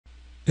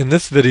In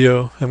this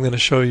video, I'm going to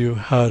show you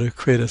how to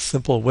create a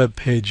simple web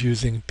page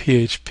using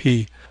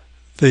PHP.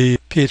 The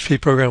PHP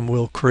program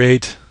we'll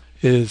create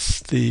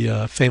is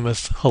the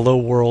famous Hello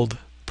World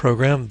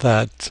program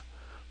that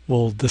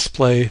will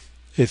display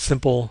a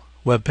simple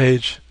web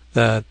page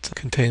that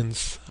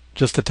contains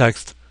just the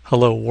text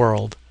Hello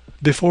World.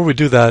 Before we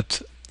do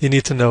that, you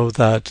need to know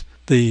that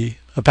the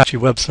Apache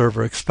web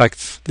server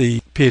expects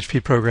the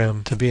PHP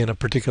program to be in a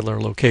particular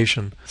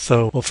location.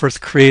 So we'll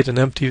first create an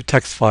empty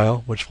text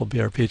file, which will be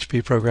our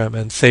PHP program,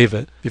 and save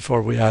it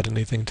before we add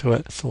anything to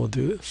it. So we'll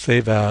do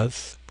save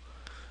as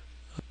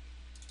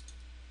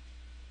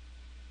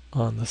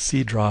on the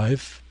C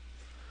drive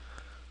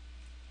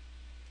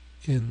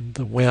in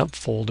the WAMP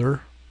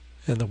folder,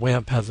 and the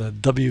WAMP has a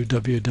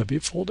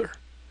www folder.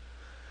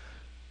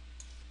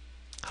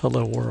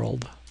 Hello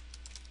world.php.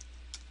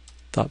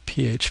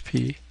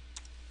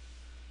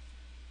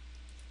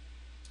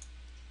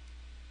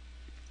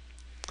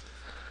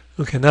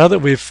 Okay, now that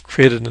we've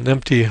created an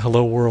empty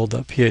hello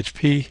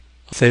world.php,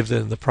 saved it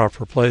in the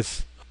proper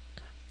place,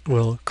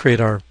 we'll create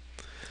our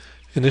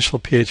initial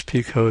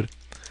PHP code.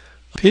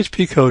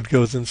 PHP code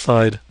goes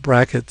inside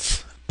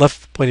brackets,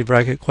 left pointing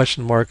bracket,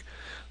 question mark.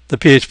 The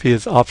PHP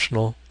is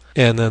optional,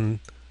 and then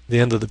the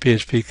end of the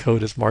PHP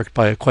code is marked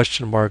by a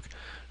question mark,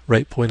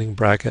 right pointing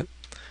bracket.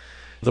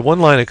 The one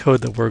line of code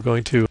that we're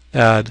going to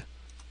add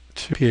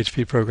to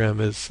PHP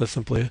program is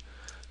simply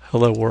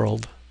hello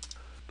world.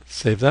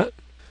 Save that.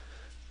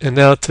 And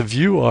now to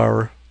view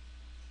our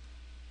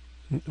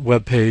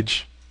web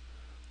page,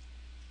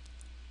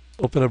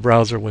 open a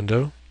browser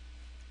window,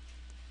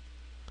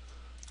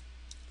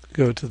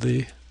 go to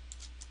the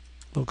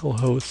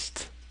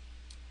localhost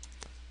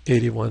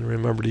 81.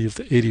 Remember to use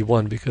the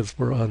 81 because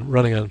we're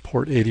running on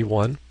port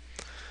 81.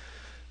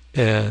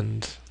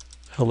 And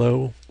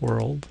hello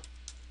world.php.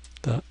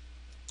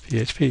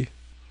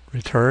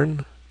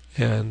 Return,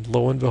 and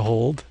lo and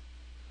behold,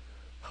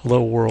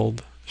 hello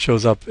world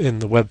shows up in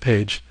the web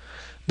page.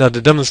 Now,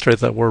 to demonstrate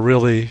that we're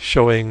really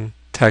showing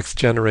text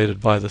generated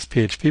by this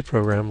PHP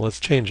program, let's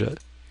change it.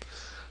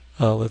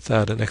 Let's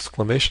add an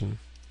exclamation.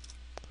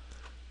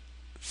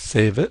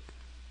 Save it.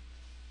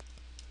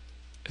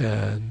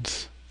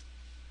 And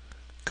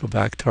go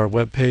back to our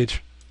web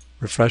page,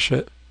 refresh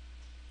it,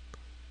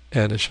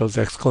 and it shows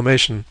the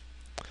exclamation.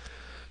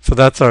 So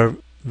that's our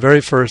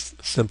very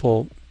first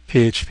simple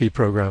PHP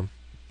program.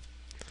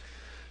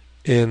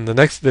 In the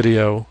next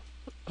video,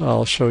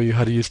 I'll show you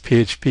how to use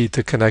PHP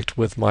to connect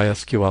with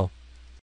MySQL.